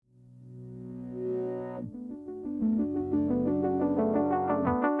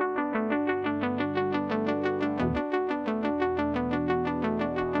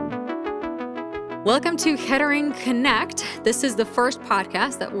Welcome to Kettering Connect. This is the first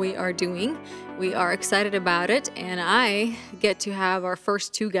podcast that we are doing. We are excited about it, and I get to have our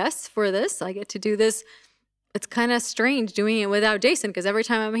first two guests for this. I get to do this. It's kind of strange doing it without Jason because every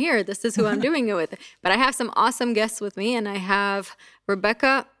time I'm here, this is who I'm doing it with. But I have some awesome guests with me, and I have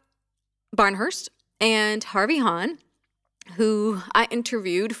Rebecca Barnhurst and Harvey Hahn, who I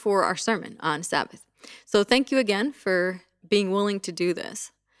interviewed for our sermon on Sabbath. So thank you again for being willing to do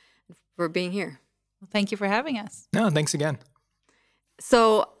this, for being here. Well, thank you for having us. No, thanks again.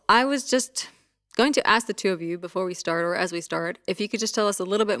 So I was just going to ask the two of you before we start, or as we start, if you could just tell us a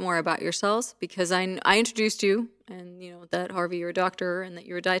little bit more about yourselves, because I introduced you, and you know that Harvey, you're a doctor, and that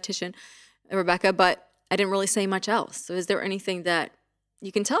you're a dietitian, and Rebecca, but I didn't really say much else. So is there anything that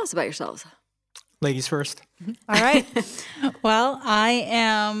you can tell us about yourselves? Ladies first. All right. Well, I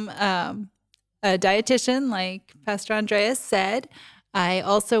am a dietitian, like Pastor Andreas said. I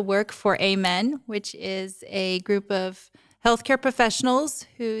also work for Amen, which is a group of healthcare professionals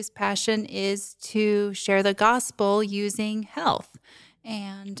whose passion is to share the gospel using health.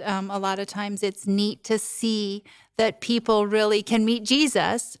 And a lot of times it's neat to see that people really can meet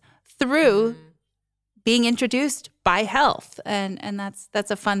Jesus through being introduced by health. And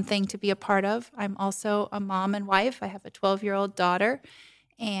that's a fun thing to be a part of. I'm also a mom and wife. I have a 12-year-old daughter,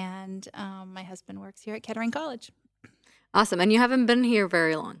 and my husband works here at Kettering College. Awesome. And you haven't been here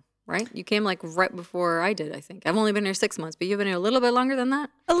very long, right? You came like right before I did, I think. I've only been here 6 months, but you've been here a little bit longer than that?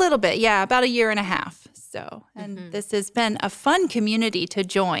 A little bit, yeah, about a year and a half. So, and this has been a fun community to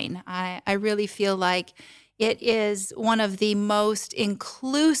join. I really feel like it is one of the most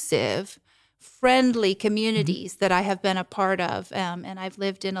inclusive, friendly communities that I have been a part of. And I've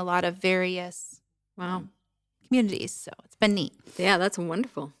lived in a lot of various communities, so it's been neat. Yeah, that's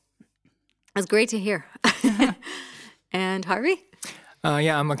wonderful. That's great to hear. And Harvey?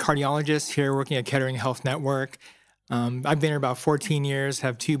 I'm a cardiologist here working at Kettering Health Network. I've been here about 14 years,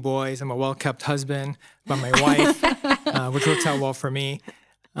 have 2 boys. I'm a well-kept husband by my wife, which works out well for me.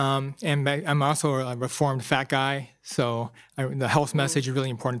 And I'm also a reformed fat guy, so the health message is really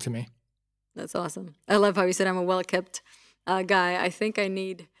important to me. That's awesome. I love how you said I'm a well-kept guy. I think I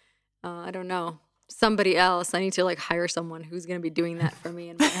need, somebody else. I need to hire someone who's going to be doing that for me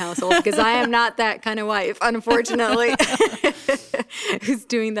in my household, because I am not that kind of wife, unfortunately, who's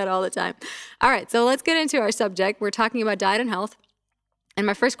doing that all the time. All right, so let's get into our subject. We're talking about diet and health. And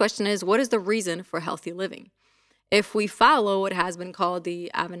my first question is, what is the reason for healthy living? If we follow what has been called the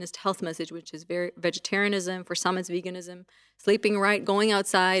Adventist health message, which is vegetarianism, for some it's veganism, sleeping right, going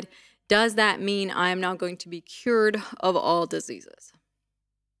outside, does that mean I am now going to be cured of all diseases?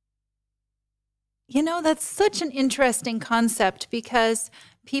 You know, that's such an interesting concept, because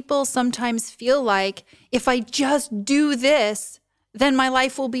people sometimes feel like if I just do this, then my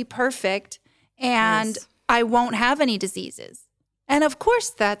life will be perfect and I won't have any diseases. And of course,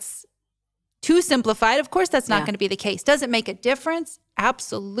 that's too simplified. Of course, that's not going to be the case. Does it make a difference?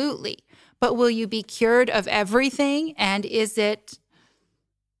 Absolutely. But will you be cured of everything? And is it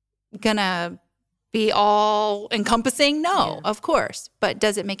going to be all encompassing? No, of course. But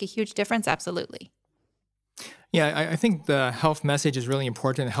does it make a huge difference? Absolutely. Yeah, I think the health message is really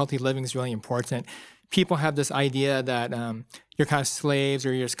important. Healthy living is really important. People have this idea that you're kind of slaves,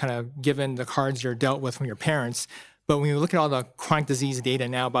 or you're just kind of given the cards you're dealt with from your parents. But when you look at all the chronic disease data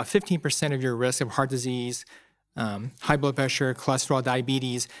now, about 15% of your risk of heart disease, high blood pressure, cholesterol,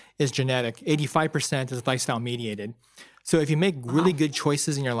 diabetes is genetic. 85% is lifestyle mediated. So if you make really good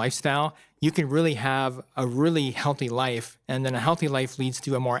choices in your lifestyle, you can really have a really healthy life. And then a healthy life leads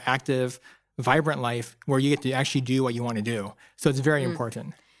to a more active, vibrant life where you get to actually do what you want to do. So it's very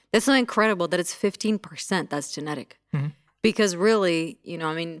important. That's so incredible that it's 15% that's genetic. Because really,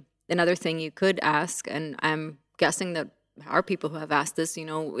 another thing you could ask, and I'm guessing that there are people who have asked this,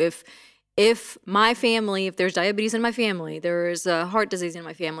 if my family, if there's diabetes in my family, there's heart disease in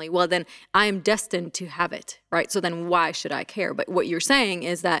my family, well, then I am destined to have it, right? So then why should I care? But what you're saying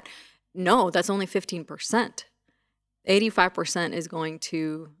is that, no, that's only 15%. 85%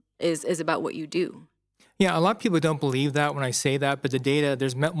 is about what you do. Yeah, a lot of people don't believe that when I say that, but the data,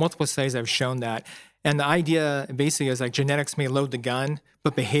 there's multiple studies that have shown that. And the idea basically is like genetics may load the gun,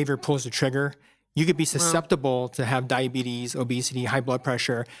 but behavior pulls the trigger. You could be susceptible to have diabetes, obesity, high blood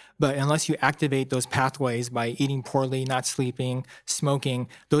pressure, but unless you activate those pathways by eating poorly, not sleeping, smoking,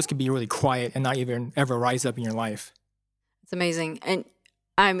 those could be really quiet and not even ever rise up in your life. It's amazing. And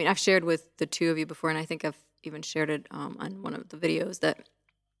I've shared with the two of you before, and I think I've even shared it on one of the videos, that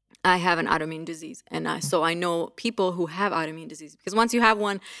I have an autoimmune disease. And so I know people who have autoimmune disease, because once you have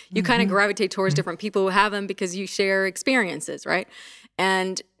one, you kind of gravitate towards different people who have them because you share experiences, right?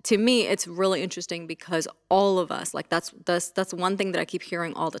 And to me, it's really interesting because all of us, like that's one thing that I keep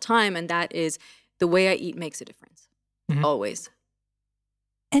hearing all the time, and that is the way I eat makes a difference. Always.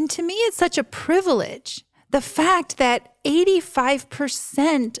 And to me, it's such a privilege. The fact that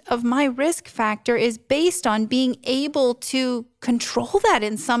 85% of my risk factor is based on being able to control that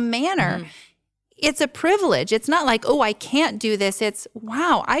in some manner. It's a privilege. It's not like, oh, I can't do this. It's,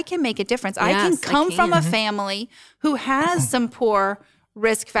 wow, I can make a difference. I can come from a family who has some poor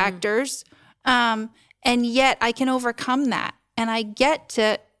risk factors, and yet I can overcome that. And I get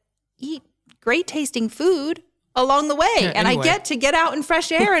to eat great tasting food along the way. And I get to get out in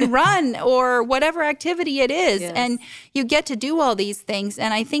fresh air and run or whatever activity it is. Yes. And you get to do all these things.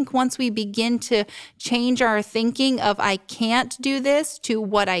 And I think once we begin to change our thinking of I can't do this to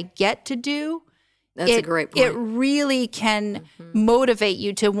what I get to do, that's a great point. It really can motivate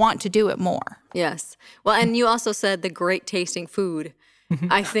you to want to do it more. Yes. Well, and you also said the great tasting food.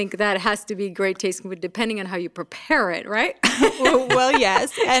 I think that has to be great tasting food depending on how you prepare it, right? Well,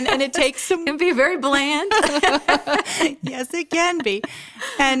 yes. And it takes some... It can be very bland. Yes, it can be.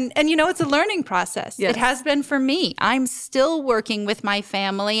 And it's a learning process. Yes. It has been for me. I'm still working with my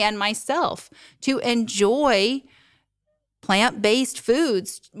family and myself to enjoy plant-based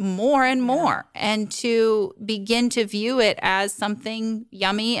foods more and more and to begin to view it as something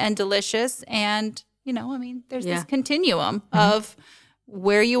yummy and delicious. And, there's this continuum of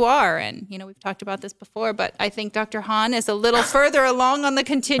where you are. And, we've talked about this before, but I think Dr. Hahn is a little further along on the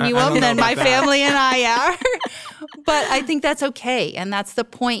continuum than my family and I are. But I think that's okay. And that's the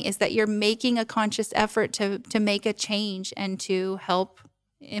point, is that you're making a conscious effort to make a change and to help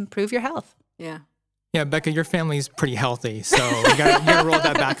improve your health. Yeah. Yeah, Becca, your family's pretty healthy, so you gotta roll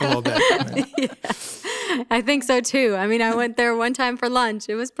that back a little bit. Yes, I think so too. I mean, I went there one time for lunch.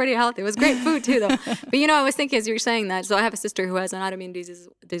 It was pretty healthy. It was great food too, though. But I was thinking as you were saying that, so I have a sister who has an autoimmune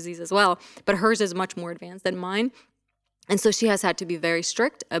disease as well, but hers is much more advanced than mine. And so she has had to be very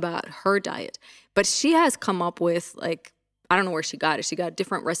strict about her diet. But she has come up with, like, I don't know where she got it. She got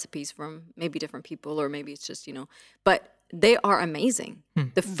different recipes from maybe different people, or maybe it's just, but they are amazing.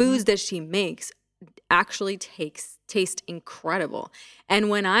 The foods that she makes actually taste incredible. And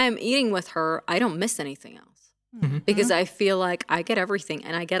when I am eating with her, I don't miss anything else because I feel like I get everything,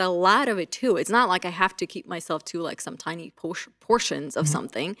 and I get a lot of it too. It's not like I have to keep myself to like some tiny portions of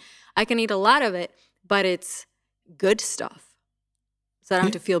something. I can eat a lot of it, but it's good stuff. So I don't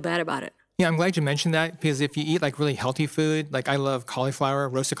have to feel bad about it. Yeah, I'm glad you mentioned that, because if you eat like really healthy food, like I love cauliflower,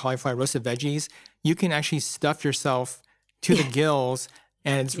 roasted veggies, you can actually stuff yourself to the gills,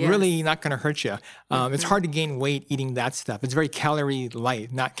 and it's really not going to hurt you. It's hard to gain weight eating that stuff. It's very calorie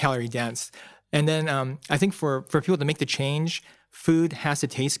light, not calorie dense. And then I think for people to make the change, food has to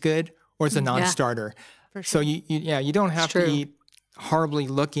taste good, or it's a non-starter. Sure. So you don't have to eat horribly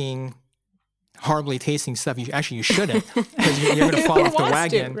looking, horribly tasting stuff. You shouldn't, because you're going to fall off the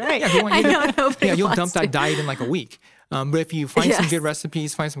wagon. Right. Yeah, you'll dump that diet in like a week. But if you find some good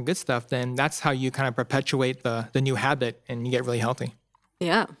recipes, find some good stuff, then that's how you kind of perpetuate the new habit, and you get really healthy.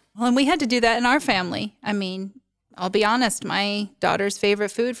 Yeah. Well, and we had to do that in our family. I mean, I'll be honest, my daughter's favorite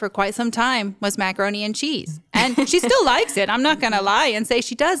food for quite some time was macaroni and cheese. And she still likes it. I'm not going to lie and say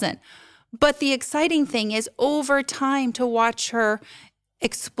she doesn't. But the exciting thing is over time to watch her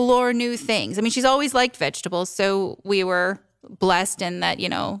explore new things. I mean, she's always liked vegetables, so we were blessed in that,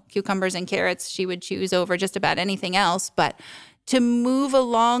 cucumbers and carrots she would choose over just about anything else. But to move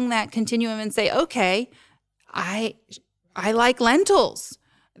along that continuum and say, okay, I like lentils.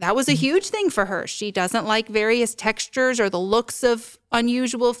 That was a huge thing for her. She doesn't like various textures or the looks of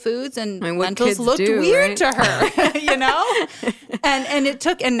unusual foods, and lentils looked weird to her,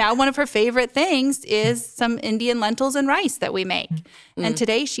 And now one of her favorite things is some Indian lentils and rice that we make. And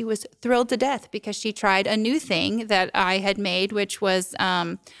today she was thrilled to death because she tried a new thing that I had made, which was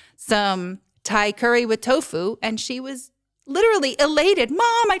some Thai curry with tofu, and she was literally elated.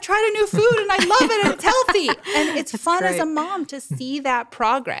 Mom, I tried a new food and I love it and it's healthy. And it's fun as a mom to see that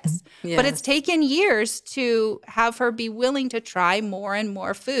progress. Yes. But it's taken years to have her be willing to try more and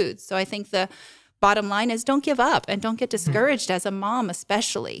more foods. So I think the bottom line is don't give up and don't get discouraged as a mom,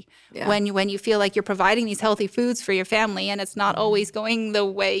 especially when you feel like you're providing these healthy foods for your family and it's not always going the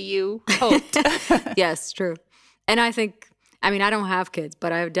way you hoped. Yes, true. And I think, I don't have kids,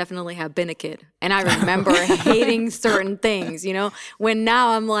 but I definitely have been a kid. And I remember hating certain things, when now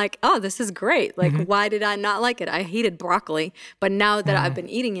I'm like, oh, this is great. Like, why did I not like it? I hated broccoli. But now that I've been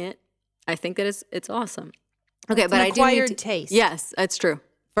eating it, I think that it's awesome. Okay, but I do need to taste. Yes, that's true.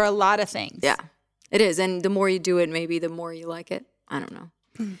 For a lot of things. Yeah, it is. And the more you do it, maybe the more you like it. I don't know.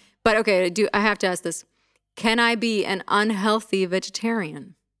 But okay, I have to ask this. Can I be an unhealthy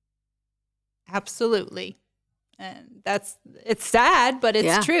vegetarian? Absolutely. And it's sad, but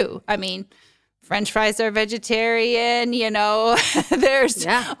it's true. I mean, French fries are vegetarian, there's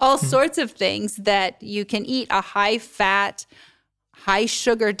all sorts of things that you can eat. A high fat, high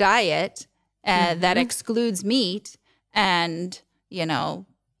sugar diet that excludes meat and,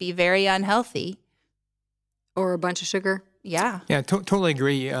 be very unhealthy. Or a bunch of sugar. Yeah. Yeah, totally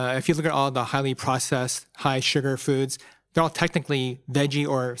agree. If you look at all the highly processed, high sugar foods, they're all technically veggie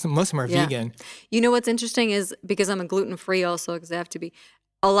or most of them are vegan. You know what's interesting is because I'm a gluten-free also, because I have to be,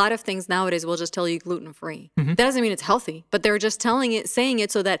 a lot of things nowadays will just tell you gluten-free. That doesn't mean it's healthy, but they're just saying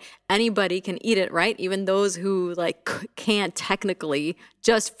it so that anybody can eat it, right? Even those who can't technically,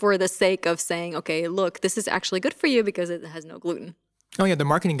 just for the sake of saying, okay, look, this is actually good for you because it has no gluten. Oh yeah, the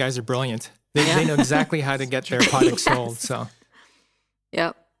marketing guys are brilliant. They know exactly how to get their products sold. So.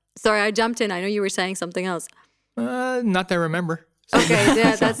 Yep. Sorry, I jumped in. I know you were saying something else. Not that I remember. Okay,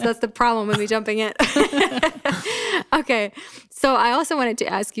 yeah, that's the problem with me jumping in. Okay, so I also wanted to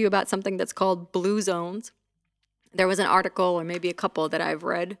ask you about something that's called blue zones. There was an article, or maybe a couple, that I've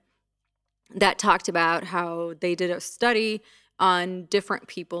read that talked about how they did a study on different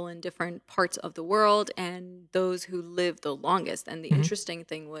people in different parts of the world and those who lived the longest. And the interesting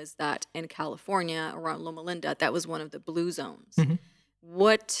thing was that in California, around Loma Linda, that was one of the blue zones.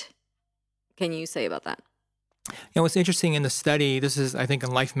 What can you say about that? What's interesting in the study, this is, I think,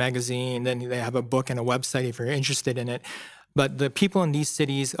 in Life magazine, then they have a book and a website if you're interested in it. But the people in these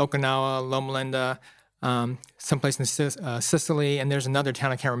cities, Okinawa, Loma Linda, someplace in Sicily, and there's another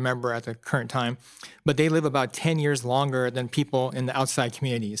town I can't remember at the current time, but they live about 10 years longer than people in the outside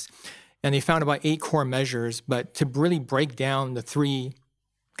communities. And they found about 8 core measures, but to really break down the 3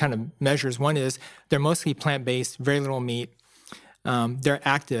 kind of measures, one is they're mostly plant-based, very little meat. They're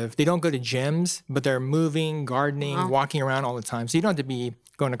active. They don't go to gyms, but they're moving, gardening, walking around all the time. So you don't have to be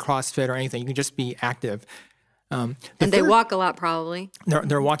going to CrossFit or anything. You can just be active. And they walk a lot, probably.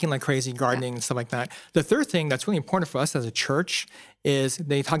 They're walking like crazy, gardening and stuff like that. The third thing that's really important for us as a church is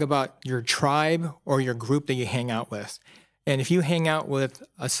they talk about your tribe or your group that you hang out with. And if you hang out with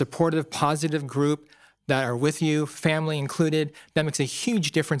a supportive, positive group that are with you, family included, that makes a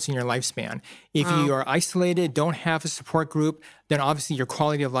huge difference in your lifespan. If you are isolated, don't have a support group, then obviously your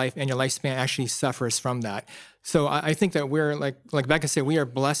quality of life and your lifespan actually suffers from that. So I think that we're, like Becca said, we are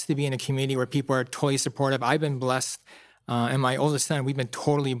blessed to be in a community where people are totally supportive. I've been blessed, and my oldest son, we've been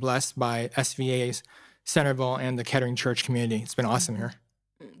totally blessed by SVA's Centerville and the Kettering Church community. It's been awesome here.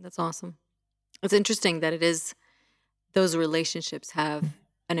 That's awesome. It's interesting that those relationships have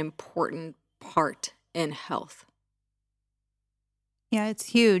an important part in health. Yeah, it's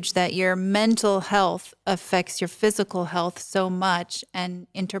huge that your mental health affects your physical health so much, and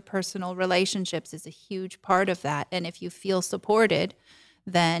interpersonal relationships is a huge part of that. And if you feel supported,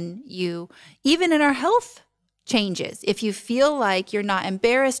 then even in our health changes, if you feel like you're not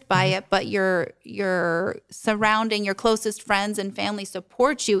embarrassed by it, but your surrounding, your closest friends and family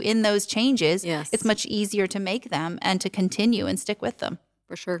support you in those changes, it's much easier to make them and to continue and stick with them.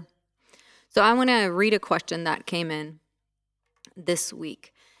 For sure. So I want to read a question that came in this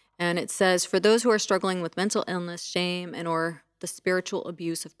week. And it says, for those who are struggling with mental illness, shame, and or the spiritual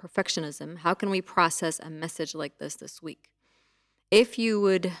abuse of perfectionism, how can we process a message like this week? If you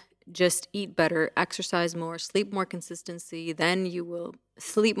would just eat better, exercise more, sleep more consistently, then you will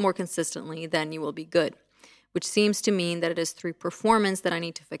be good. Which seems to mean that it is through performance that I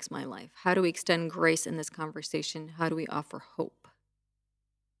need to fix my life. How do we extend grace in this conversation? How do we offer hope?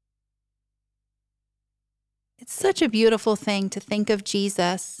 It's such a beautiful thing to think of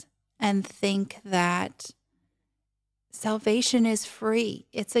Jesus and think that salvation is free.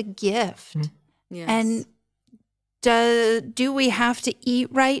 It's a gift. Yes. And do we have to eat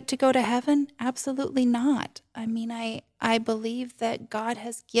right to go to heaven? Absolutely not. I mean, I believe that God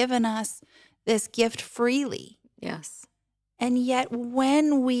has given us this gift freely. Yes. And yet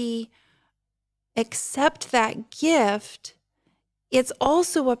when we accept that gift, it's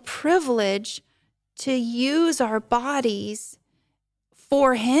also a privilege to use our bodies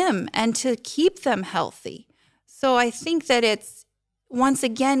for Him and to keep them healthy. So I think that it's, once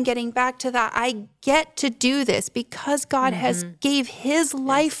again, getting back to that, I get to do this because God has gave His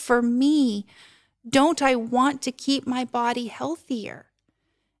life for me. Don't I want to keep my body healthier?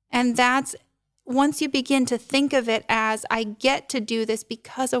 And that's, once you begin to think of it as I get to do this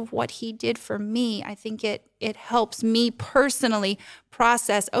because of what He did for me, I think it helps me personally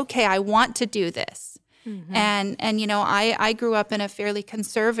process, okay, I want to do this. And I grew up in a fairly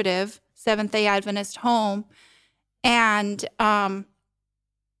conservative Seventh-day Adventist home, and I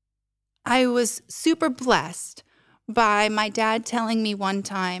was super blessed by my dad telling me one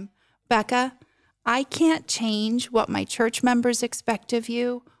time, Becca, I can't change what my church members expect of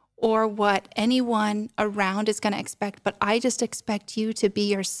you or what anyone around is going to expect, but I just expect you to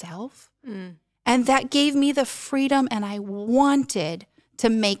be yourself. And that gave me the freedom, and I wanted to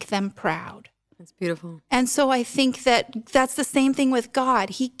make them proud. That's beautiful. And so I think that that's the same thing with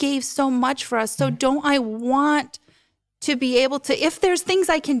God. He gave so much for us. So don't I want to be able to, if there's things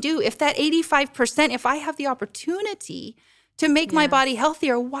I can do, if that 85%, if I have the opportunity to make my body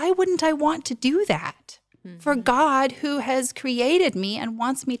healthier, why wouldn't I want to do that? For God, who has created me and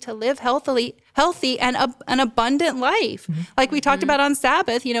wants me to live healthy and an abundant life. Like we talked about on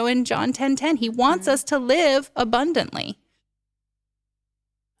Sabbath, in John 10:10, he wants us to live abundantly.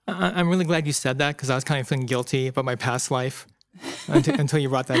 I'm really glad you said that, because I was kind of feeling guilty about my past life until you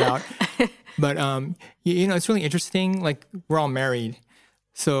brought that out. But, it's really interesting. Like, we're all married.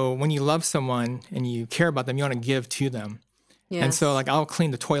 So when you love someone and you care about them, you want to give to them. Yes. And so, like, I'll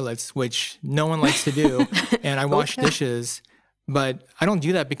clean the toilets, which no one likes to do, and I wash dishes. But I don't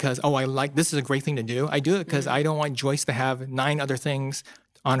do that because, this is a great thing to do. I do it because I don't want Joyce to have 9 other things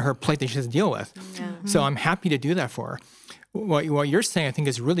on her plate that she has to deal with. Yeah. So I'm happy to do that for her. What you're saying, I think,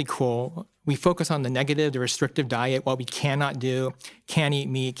 is really cool. We focus on the negative, the restrictive diet, what we cannot do, can't eat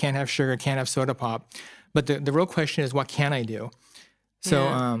meat, can't have sugar, can't have soda pop. But the real question is, what can I do? So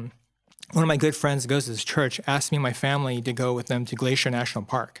one of my good friends goes to this church, asked me and my family to go with them to Glacier National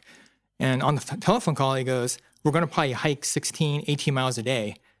Park. And on the telephone call, he goes, we're going to probably hike 16, 18 miles a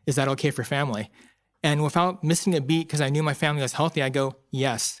day. Is that okay for family? And without missing a beat, because I knew my family was healthy, I go,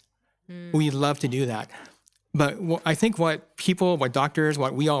 yes, we'd love to do that. But I think what doctors,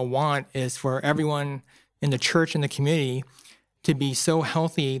 what we all want is for everyone in the church and the community to be so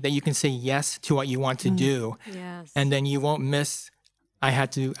healthy that you can say yes to what you want to do. Yes. And then you won't miss, I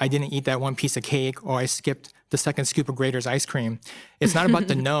didn't eat that one piece of cake, or I skipped the second scoop of Grater's ice cream. It's not about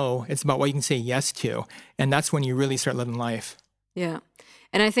the no, it's about what you can say yes to. And that's when you really start living life. Yeah.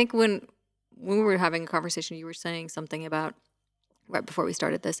 And I think when we were having a conversation, you were saying something about, right before we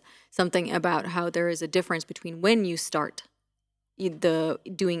started this, something about how there is a difference between when you start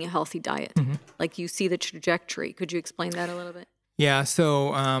doing a healthy diet. Like, you see the trajectory. Could you explain that a little bit? Yeah.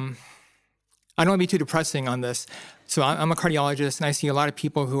 So I don't want to be too depressing on this. So I'm a cardiologist, and I see a lot of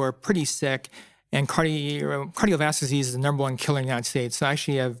people who are pretty sick, and cardiovascular disease is the number 1 killer in the United States. So I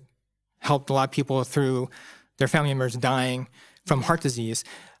actually have helped a lot of people through their family members dying from heart disease.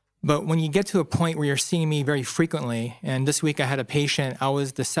 But when you get to a point where you're seeing me very frequently, and this week I had a patient, I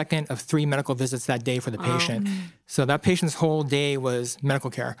was the second of 3 medical visits that day for the patient. So that patient's whole day was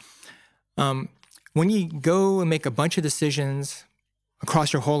medical care. When you go and make a bunch of decisions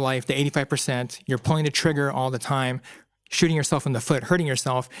across your whole life, the 85%, you're pulling the trigger all the time, shooting yourself in the foot, hurting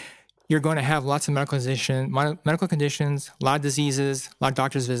yourself, you're going to have lots of medical conditions, a lot of diseases, a lot of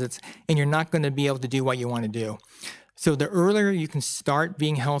doctor's visits, and you're not going to be able to do what you want to do. So the earlier you can start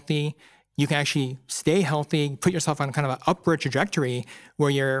being healthy, you can actually stay healthy, put yourself on kind of an upward trajectory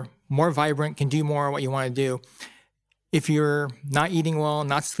where you're more vibrant, can do more of what you want to do. If you're not eating well,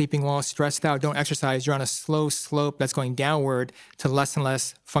 not sleeping well, stressed out, don't exercise, you're on a slow slope that's going downward to less and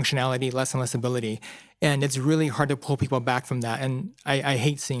less functionality, less and less ability. And it's really hard to pull people back from that. And I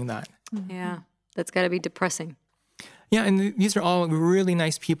hate seeing that. Yeah, that's got to be depressing. Yeah, and these are all really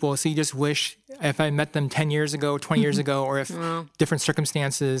nice people. So you just wish if I met them 10 years ago, 20 years ago, or if different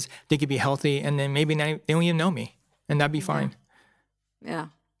circumstances, they could be healthy, and then maybe they don't even know me, and that'd be fine. Yeah.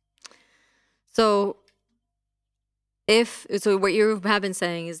 So what you have been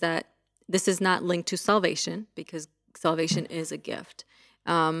saying is that this is not linked to salvation, because salvation is a gift.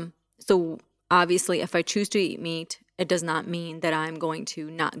 So obviously, if I choose to eat meat, it does not mean that I'm going to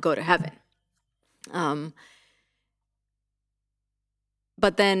not go to heaven.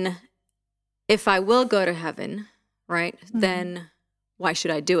 But then if I will go to heaven, right, then why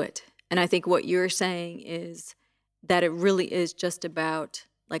should I do it? And I think what you're saying is that it really is just about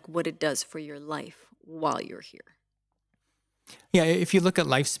like what it does for your life while you're here. Yeah, if you look at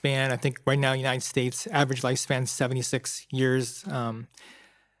lifespan, I think right now in the United States, average lifespan is 76 years.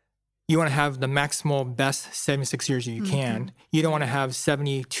 You want to have the maximal best 76 years you can. You don't want to have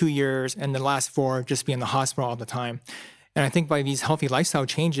 72 years and the last 4 just be in the hospital all the time. And I think by these healthy lifestyle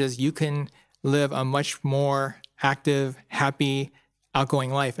changes, you can live a much more active, happy,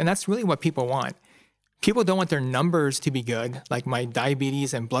 outgoing life. And that's really what people want. People don't want their numbers to be good, like my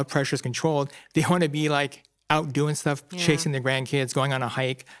diabetes and blood pressure is controlled. They want to be like out doing stuff, chasing their grandkids, going on a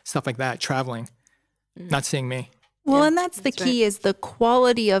hike, stuff like that, traveling, not seeing me. Well, and that's the key, is the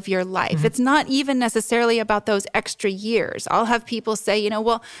quality of your life. It's not even necessarily about those extra years. I'll have people say,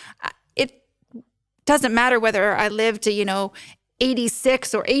 well, it doesn't matter whether I live to,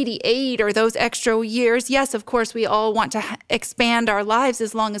 86 or 88 or those extra years. Yes, of course, we all want to expand our lives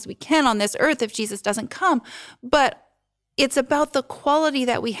as long as we can on this earth if Jesus doesn't come. But it's about the quality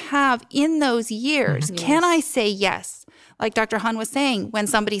that we have in those years. Yes. Can I say yes? Like Dr. Han was saying, when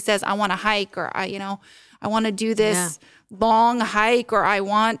somebody says, I want to hike, or I want to do this long hike, or I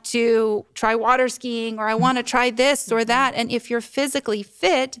want to try water skiing, or I want to try this or that. And if you're physically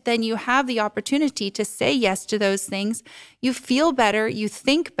fit, then you have the opportunity to say yes to those things. You feel better, you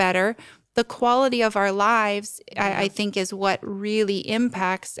think better. The quality of our lives, I think, is what really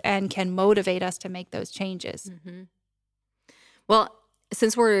impacts and can motivate us to make those changes. Mm-hmm. Well,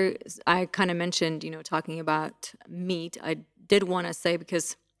 since I kind of mentioned, talking about meat, I did want to say,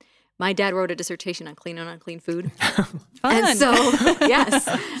 because my dad wrote a dissertation on clean and unclean food. Fun. And so, yes,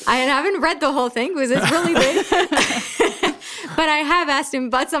 I haven't read the whole thing because it's really big. But I have asked him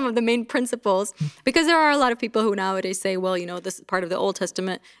about some of the main principles, because there are a lot of people who nowadays say, well, this is part of the Old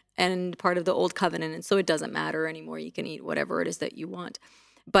Testament and part of the Old Covenant, and so it doesn't matter anymore. You can eat whatever it is that you want.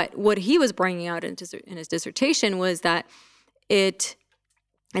 But what he was bringing out in his dissertation was that it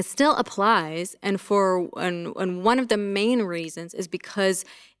still applies, and one of the main reasons is because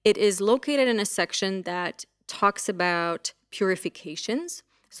it is located in a section that talks about purifications.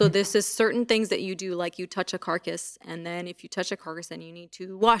 So this is certain things that you do, like you touch a carcass, and then if you touch a carcass, then you need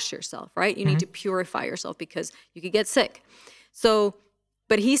to wash yourself, right? You need to purify yourself because you could get sick. So,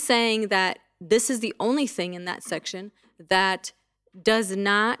 but he's saying that this is the only thing in that section that does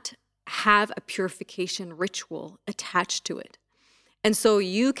not have a purification ritual attached to it. And so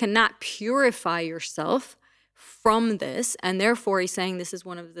you cannot purify yourself from this, and therefore he's saying this is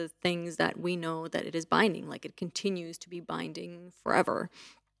one of the things that we know that it is binding, like it continues to be binding forever.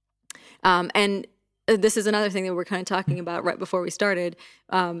 And this is another thing that we're kind of talking about right before we started,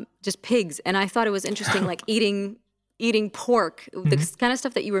 just pigs. And I thought it was interesting, like eating pork, the kind of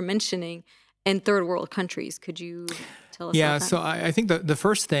stuff that you were mentioning in third world countries. Could you tell us about that? So I think the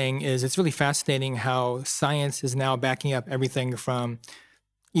first thing is it's really fascinating how science is now backing up everything from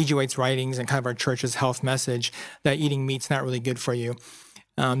E.G. White's writings and kind of our church's health message that eating meat's not really good for you.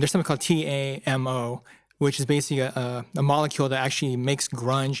 There's something called TAMO, which is basically a molecule that actually makes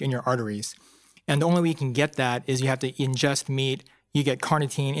grunge in your arteries. And the only way you can get that is you have to ingest meat. You get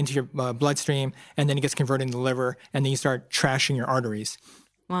carnitine into your bloodstream, and then it gets converted into the liver, and then you start trashing your arteries.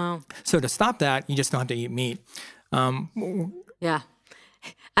 Wow. So to stop that, you just don't have to eat meat. Yeah.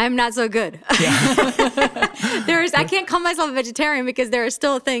 I'm not so good. Yeah. I can't call myself a vegetarian because there are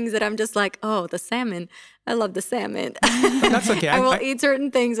still things that I'm just like, oh, the salmon. I love the salmon. That's okay. I will eat certain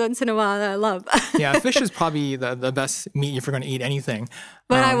things once in a while that I love. Yeah, fish is probably the best meat if you're going to eat anything.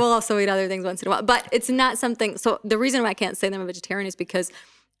 But I will also eat other things once in a while. But it's not something, so the reason why I can't say that I'm a vegetarian is because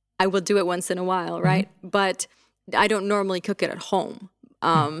I will do it once in a while, right? But I don't normally cook it at home.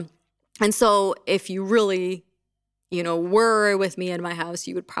 And so if you really were with me in my house,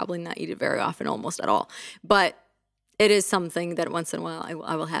 you would probably not eat it very often, almost at all. But it is something that once in a while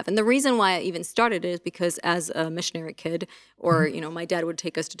I will have. And the reason why I even started it is because as a missionary kid, or, my dad would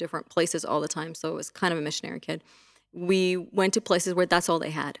take us to different places all the time. So it was kind of a missionary kid. We went to places where that's all they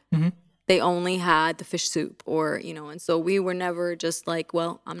had. They only had the fish soup and so we were never just like,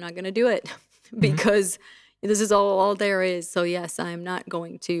 well, I'm not going to do it because this is all there is. So yes, I'm not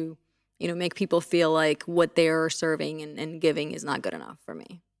going to make people feel like what they're serving and giving is not good enough for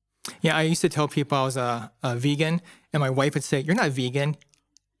me. Yeah, I used to tell people I was a vegan, and my wife would say, "You're not vegan.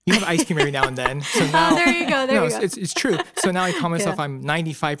 You have ice cream every now and then." So now, there you go. There you go. It's true. So now I call myself I'm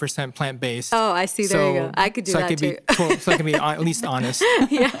 95% plant-based. Oh, I see. There you go. I could do that too. So I can be at least honest.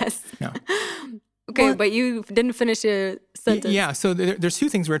 Yes. Yeah. Okay, but you didn't finish your sentence. Yeah, so there's two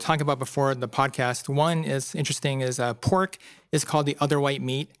things we were talking about before the podcast. One is interesting is pork is called the other white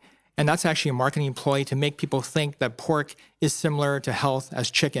meat. And that's actually a marketing ploy to make people think that pork is similar to health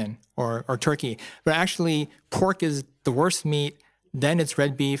as chicken or turkey. But actually, pork is the worst meat, then it's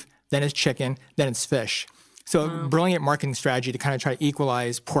red beef, then it's chicken, then it's fish. So brilliant marketing strategy to kind of try to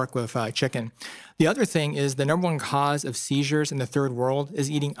equalize pork with chicken. The other thing is the number one cause of seizures in the third world is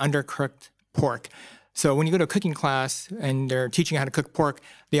eating undercooked pork. So when you go to a cooking class and they're teaching you how to cook pork,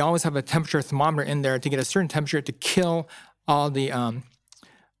 they always have a temperature thermometer in there to get a certain temperature to kill all the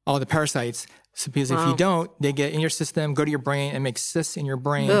parasites. So because if you don't, they get in your system, go to your brain, and make cysts in your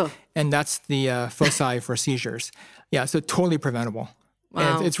brain, and that's the foci for seizures. Yeah, so totally preventable.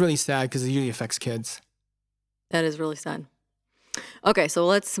 Wow. And it's really sad because it usually affects kids. That is really sad. Okay, so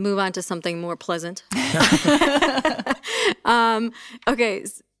let's move on to something more pleasant. Okay,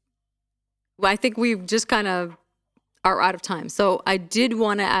 well, I think we've just kind of are out of time. So I did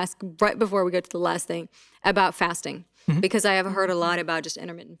want to ask right before we get to the last thing about fasting. Because I have heard a lot about just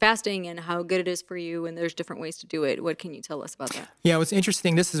intermittent fasting and how good it is for you, and there's different ways to do it. What can you tell us about that? Yeah, what's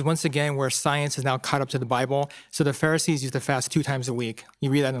interesting, this is once again where science is now caught up to the Bible. So the Pharisees used to fast 2 times a week. You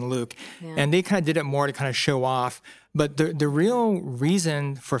read that in Luke. Yeah. And they kind of did it more to kind of show off. But the real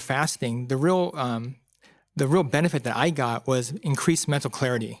reason for fasting, the real benefit that I got was increased mental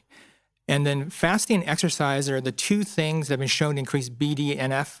clarity. And then fasting and exercise are the 2 things that have been shown to increase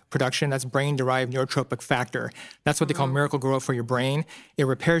BDNF production. That's brain-derived neurotrophic factor. That's what they call miracle growth for your brain. It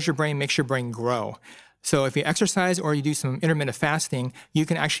repairs your brain, makes your brain grow. So if you exercise or you do some intermittent fasting, you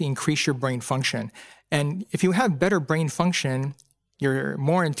can actually increase your brain function. And if you have better brain function, you're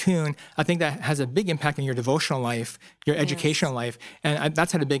more in tune. I think that has a big impact on your devotional life, your educational life. And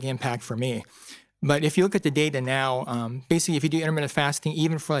that's had a big impact for me. But if you look at the data now, basically if you do intermittent fasting,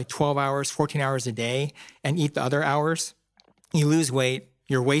 even for like 12 hours, 14 hours a day, and eat the other hours, you lose weight,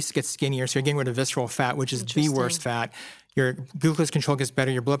 your waist gets skinnier, so you're getting rid of visceral fat, which is the worst fat. Your glucose control gets better,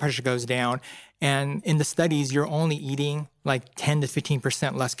 your blood pressure goes down. And in the studies, you're only eating like 10 to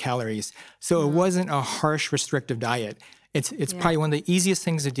 15% less calories. So it wasn't a harsh, restrictive diet. It's probably one of the easiest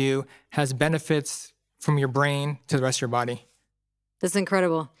things to do, has benefits from your brain to the rest of your body. That's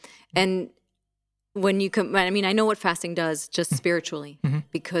incredible. And when you come, I mean, I know what fasting does just spiritually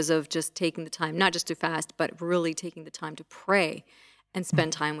because of just taking the time, not just to fast, but really taking the time to pray and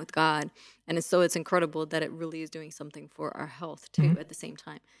spend time with God. And it's incredible that it really is doing something for our health too at the same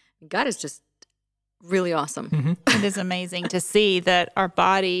time. God is just really awesome. It is amazing to see that our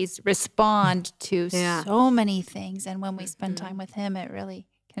bodies respond to so many things. And when we spend time with Him, it really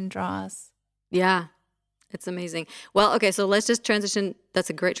can draw us. Yeah, it's amazing. Well, okay, so let's just transition. That's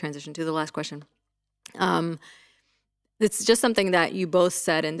a great transition to the last question. It's just something that you both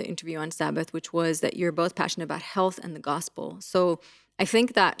said in the interview on Sabbath, which was that you're both passionate about health and the gospel. So I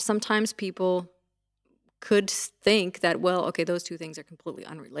think that sometimes people could think that, well, okay, those 2 things are completely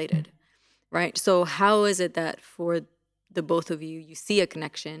unrelated, right? So how is it that for the both of you, you see a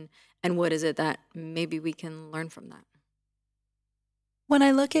connection, and what is it that maybe we can learn from that? When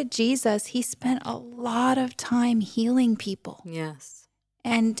I look at Jesus, He spent a lot of time healing people. Yes.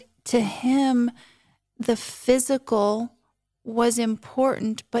 And to Him, the physical was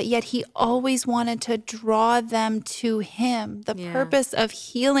important, but yet He always wanted to draw them to Him. The purpose of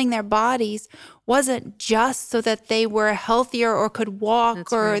healing their bodies wasn't just so that they were healthier or could walk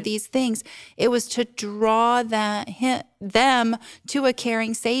these things. It was to draw them to a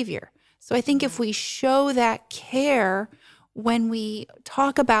caring Savior. So I think if we show that care when we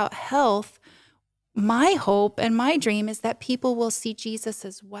talk about health, my hope and my dream is that people will see Jesus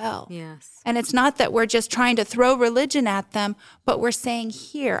as well. Yes. And it's not that we're just trying to throw religion at them, but we're saying,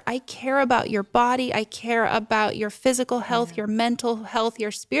 here, I care about your body. I care about your physical health, your mental health,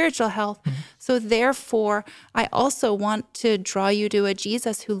 your spiritual health. So therefore, I also want to draw you to a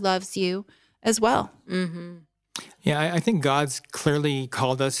Jesus who loves you as well. Yeah, I think God's clearly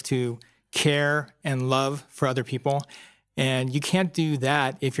called us to care and love for other people. And you can't do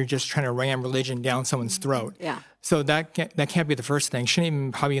that if you're just trying to ram religion down someone's throat. Yeah. So that can't be the first thing. Shouldn't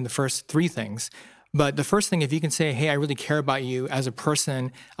even probably be in the first 3 things. But the first thing, if you can say, hey, I really care about you as a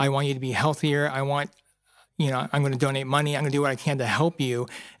person. I want you to be healthier. I'm going to donate money. I'm going to do what I can to help you.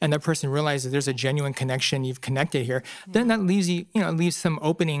 And that person realizes there's a genuine connection. You've connected here. Then that leaves leaves some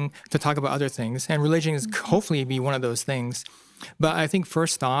opening to talk about other things. And religion is hopefully be one of those things. But I think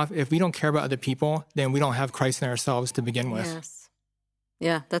first off, if we don't care about other people, then we don't have Christ in ourselves to begin with. Yes.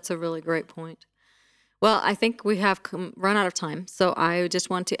 Yeah, that's a really great point. Well, I think we have run out of time. So I just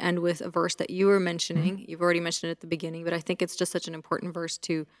want to end with a verse that you were mentioning. You've already mentioned it at the beginning, but I think it's just such an important verse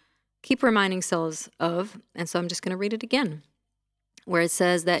to keep reminding ourselves of. And so I'm just going to read it again, where it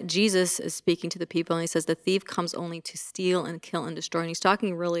says that Jesus is speaking to the people, and He says, the thief comes only to steal and kill and destroy. And He's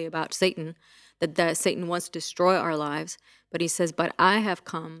talking really about Satan, that Satan wants to destroy our lives. But He says, but I have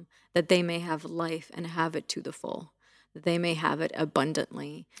come that they may have life and have it to the full, that they may have it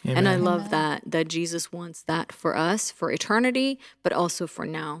abundantly. Amen. And I love that Jesus wants that for us, for eternity, but also for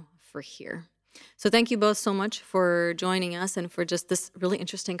now, for here. So thank you both so much for joining us and for just this really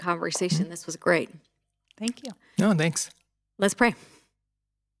interesting conversation. This was great. Thank you. No, thanks. Let's pray.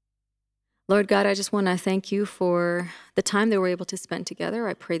 Lord God, I just want to thank you for the time that we're able to spend together.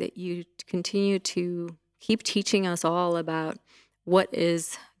 I pray that you continue to keep teaching us all about what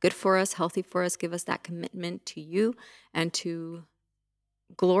is good for us, healthy for us. Give us that commitment to you and to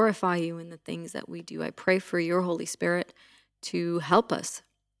glorify you in the things that we do. I pray for your Holy Spirit to help us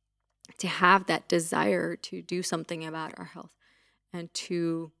to have that desire to do something about our health and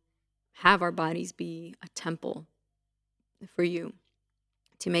to have our bodies be a temple for you,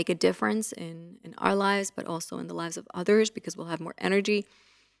 to make a difference in our lives, but also in the lives of others, because we'll have more energy,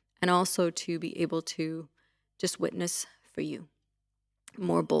 and also to be able to just witness for you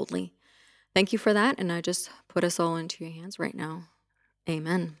more boldly. Thank you for that. And I just put us all into your hands right now.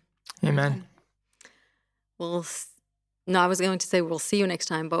 Amen. Amen. No, I was going to say we'll see you next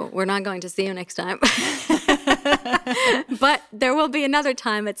time, but we're not going to see you next time. But there will be another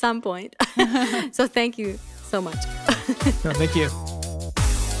time at some point. So thank you so much. No, thank you.